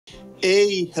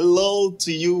Hey, hello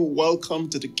to you. Welcome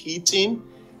to the kitchen.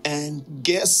 And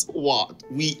guess what?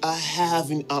 We are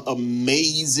having an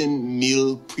amazing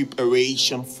meal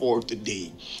preparation for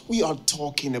today. We are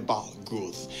talking about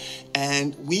growth.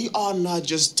 And we are not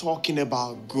just talking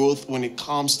about growth when it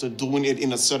comes to doing it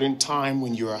in a certain time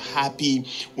when you are happy,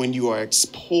 when you are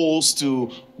exposed to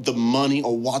the money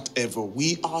or whatever.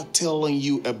 We are telling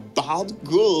you about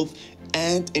growth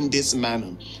and in this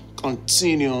manner,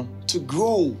 continue to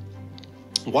grow.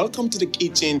 Welcome to the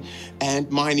kitchen, and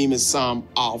my name is Sam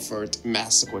Alfred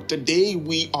Massacre. Today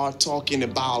we are talking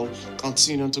about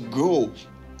continuing to grow,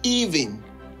 even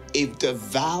if the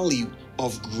value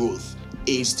of growth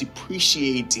is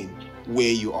depreciating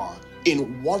where you are,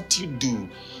 in what you do,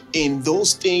 in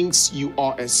those things you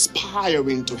are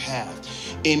aspiring to have,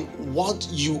 in what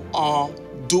you are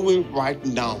doing right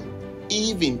now.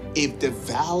 Even if the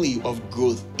value of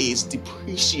growth is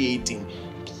depreciating,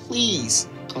 please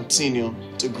continue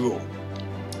to grow.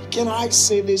 Can I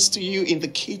say this to you in the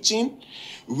kitchen?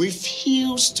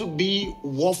 Refuse to be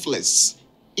worthless,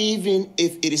 even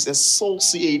if it is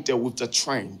associated with the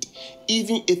trend,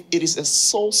 even if it is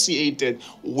associated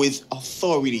with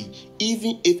authority,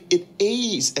 even if it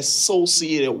is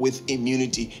associated with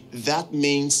immunity. That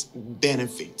means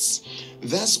benefits.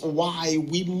 That's why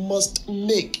we must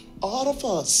make, all of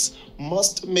us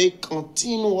must make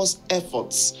continuous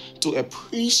efforts to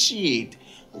appreciate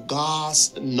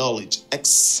God's knowledge,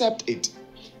 accept it,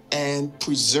 and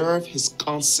preserve his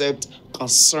concept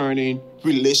concerning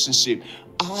relationship.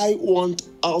 I want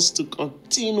us to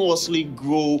continuously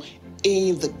grow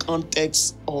in the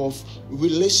context of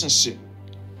relationship.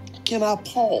 Can I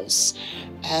pause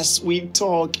as we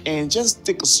talk and just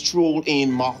take a stroll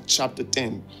in Mark chapter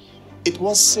 10? It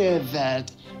was said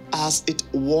that as it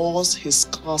was his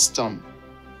custom,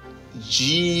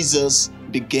 Jesus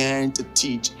began to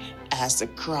teach as the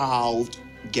crowd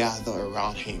gathered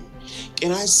around him.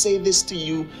 Can I say this to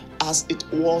you? As it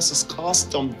was his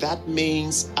custom, that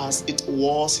means as it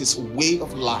was his way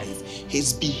of life,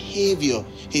 his behavior,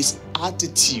 his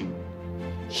attitude.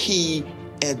 He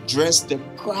addressed the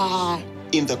cry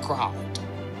in the crowd.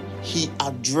 He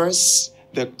addressed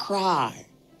the cry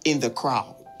in the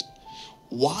crowd.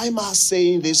 Why am I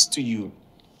saying this to you?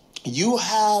 You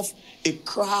have a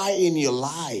cry in your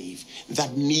life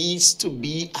that needs to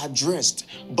be addressed.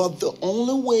 But the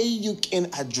only way you can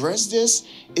address this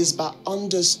is by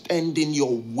understanding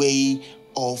your way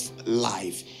of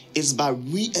life. It's by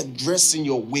readdressing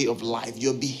your way of life,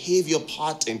 your behavior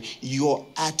pattern, your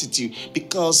attitude,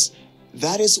 because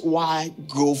that is why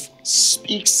growth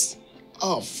speaks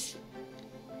of.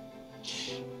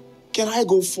 Can I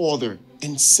go further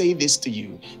and say this to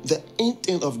you? The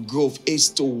intent of growth is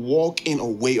to walk in a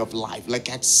way of life, like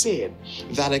I said,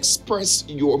 that express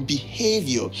your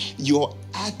behavior, your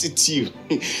attitude,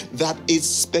 that is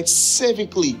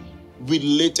specifically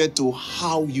related to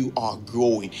how you are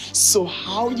growing. So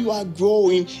how you are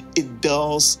growing, it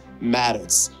does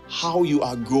matters. How you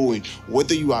are growing,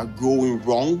 whether you are growing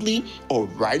wrongly or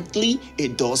rightly,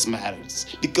 it does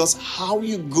matters, because how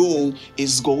you grow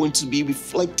is going to be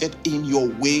reflected in your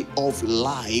way of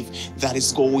life that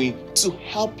is going to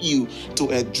help you to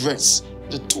address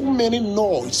the too many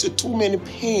noise, the too many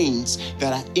pains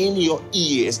that are in your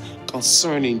ears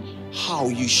concerning how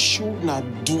you should not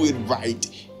do it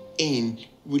right in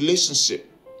relationship.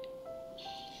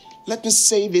 Let me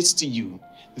say this to you.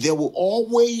 There will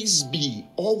always be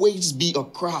a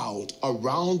crowd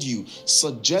around you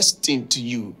suggesting to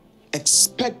you,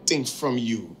 expecting from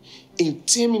you,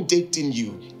 intimidating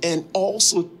you, and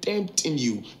also tempting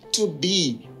you to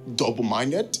be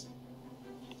double-minded,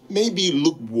 maybe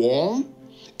lukewarm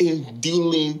in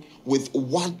dealing with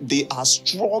what they are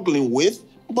struggling with,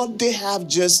 but they have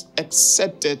just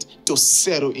accepted to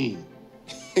settle in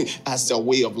as their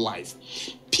way of life.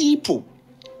 People,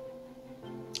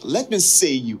 let me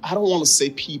say you, I don't want to say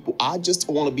people, I just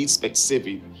want to be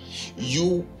specific.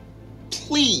 You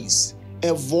please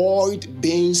avoid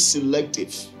being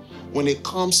selective when it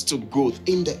comes to growth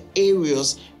in the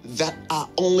areas that are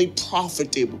only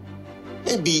profitable.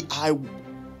 Maybe I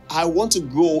want to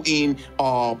grow in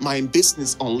my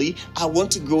business only. I want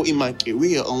to grow in my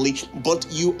career only. But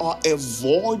you are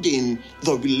avoiding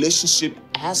the relationship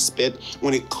aspect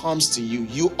when it comes to you.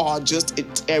 You are just a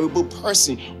terrible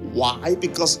person. Why?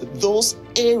 Because those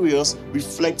areas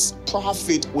reflect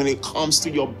profit when it comes to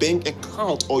your bank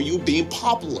account or you being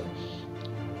popular.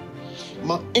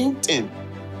 My intent,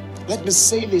 let me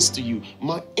say this to you.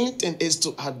 My intent is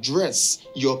to address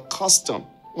your custom.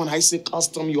 When I say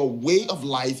custom, your way of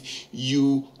life,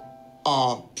 you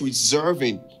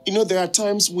preserving. You know, there are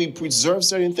times we preserve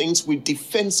certain things, we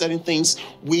defend certain things,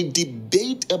 we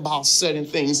debate about certain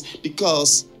things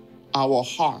because our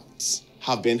hearts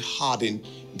have been hardened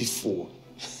before.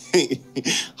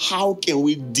 How can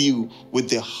we deal with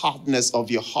the hardness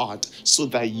of your heart so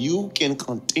that you can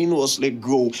continuously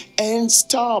grow and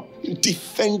stop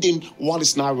defending what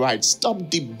is not right? Stop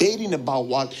debating about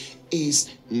what is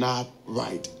not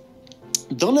right.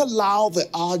 Don't allow the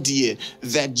idea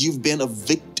that you've been a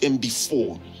victim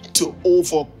before to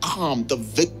overcome the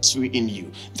victory in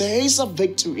you. There is a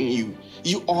victory in you.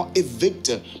 You are a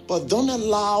victor, but don't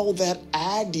allow that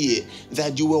idea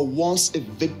that you were once a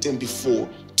victim before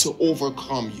to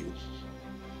overcome you.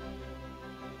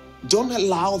 Don't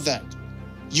allow that.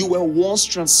 You were once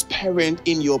transparent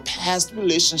in your past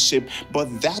relationship,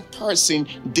 but that person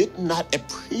did not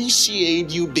appreciate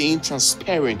you being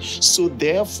transparent. So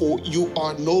therefore, you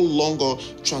are no longer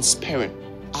transparent.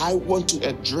 I want to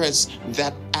address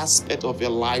that aspect of your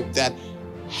life that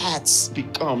has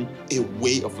become a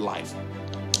way of life.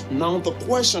 Now, the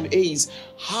question is,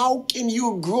 how can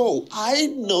you grow? I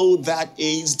know that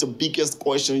is the biggest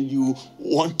question you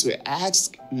want to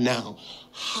ask now.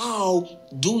 How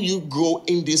do you grow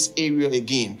in this area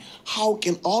again? How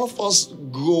can all of us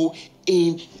grow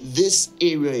in this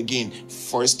area again?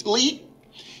 Firstly,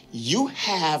 you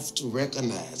have to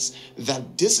recognize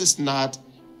that this is not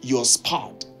your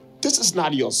spot. This is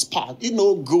not your spot. You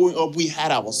know, growing up, we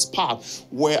had our spot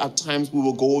where at times we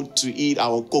will go to eat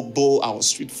our cook bowl, our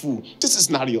street food. This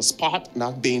is not your spot.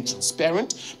 Not being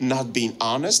transparent, not being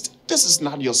honest. This is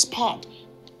not your spot.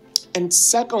 And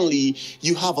secondly,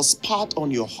 you have a spot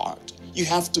on your heart. You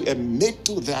have to admit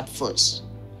to that first.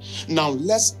 Now,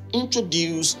 let's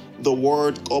introduce the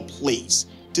word called place.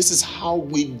 This is how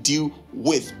we deal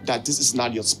with that this is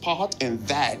not your spot and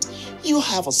that you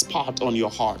have a spot on your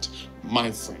heart,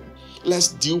 my friend. Let's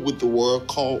deal with the word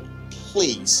called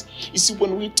place. You see,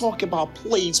 when we talk about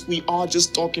place, we are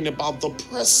just talking about the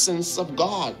presence of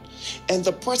God. And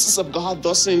the presence of God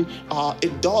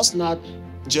does not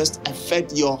just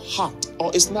affect your heart,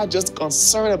 or it's not just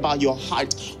concerned about your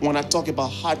heart. When I talk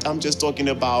about heart, I'm just talking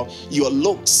about your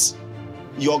looks,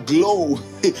 your glow,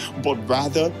 but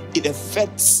rather it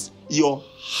affects your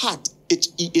heart,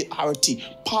 H-E-A-R-T,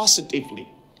 positively.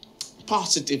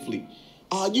 Positively.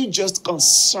 Are you just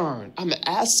concerned? I'm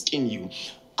asking you,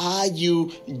 are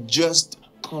you just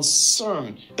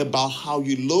concerned about how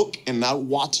you look and not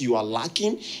what you are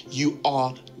lacking? You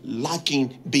are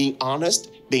lacking being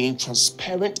honest, being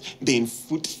transparent, being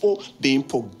fruitful, being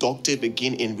productive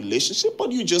again in relationship,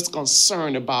 but you're just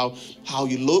concerned about how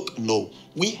you look? No,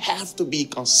 we have to be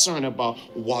concerned about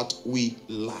what we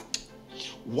lack.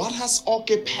 What has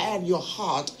occupied your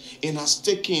heart and has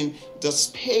taken the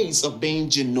space of being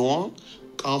genuine,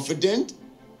 confident,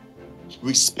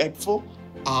 respectful,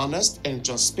 honest, and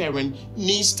transparent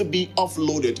needs to be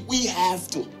offloaded. We have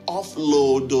to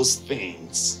offload those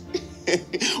things.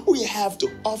 We have to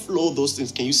offload those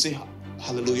things. Can you say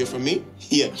hallelujah for me?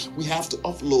 Yeah, we have to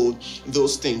offload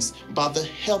those things by the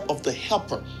help of the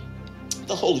helper,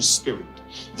 the Holy Spirit,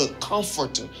 the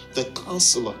comforter, the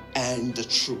counselor, and the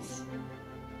truth.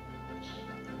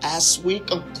 As we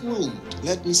conclude,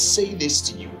 let me say this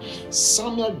to you.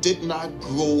 Samuel did not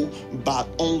grow by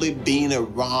only being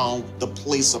around the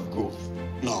place of growth.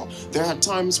 No, there are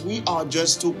times we are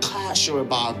just too casual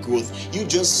about growth. You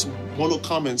just want to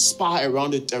come and spy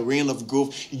around the terrain of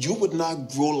growth. You would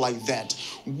not grow like that.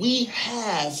 We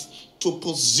have to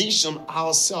position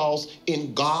ourselves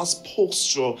in God's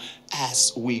posture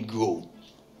as we grow.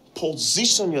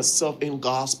 Position yourself in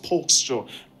God's posture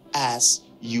as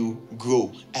you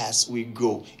grow, as we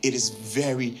grow. It is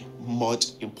very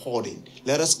much important.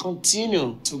 Let us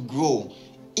continue to grow,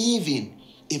 even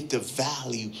if the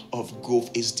value of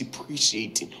growth is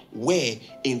depreciating. Where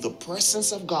in the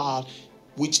presence of God,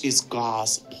 which is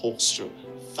God's posture.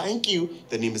 Thank you.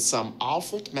 The name is Sam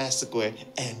Alfred Massaquoi,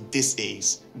 and this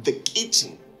is The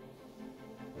Kitchen.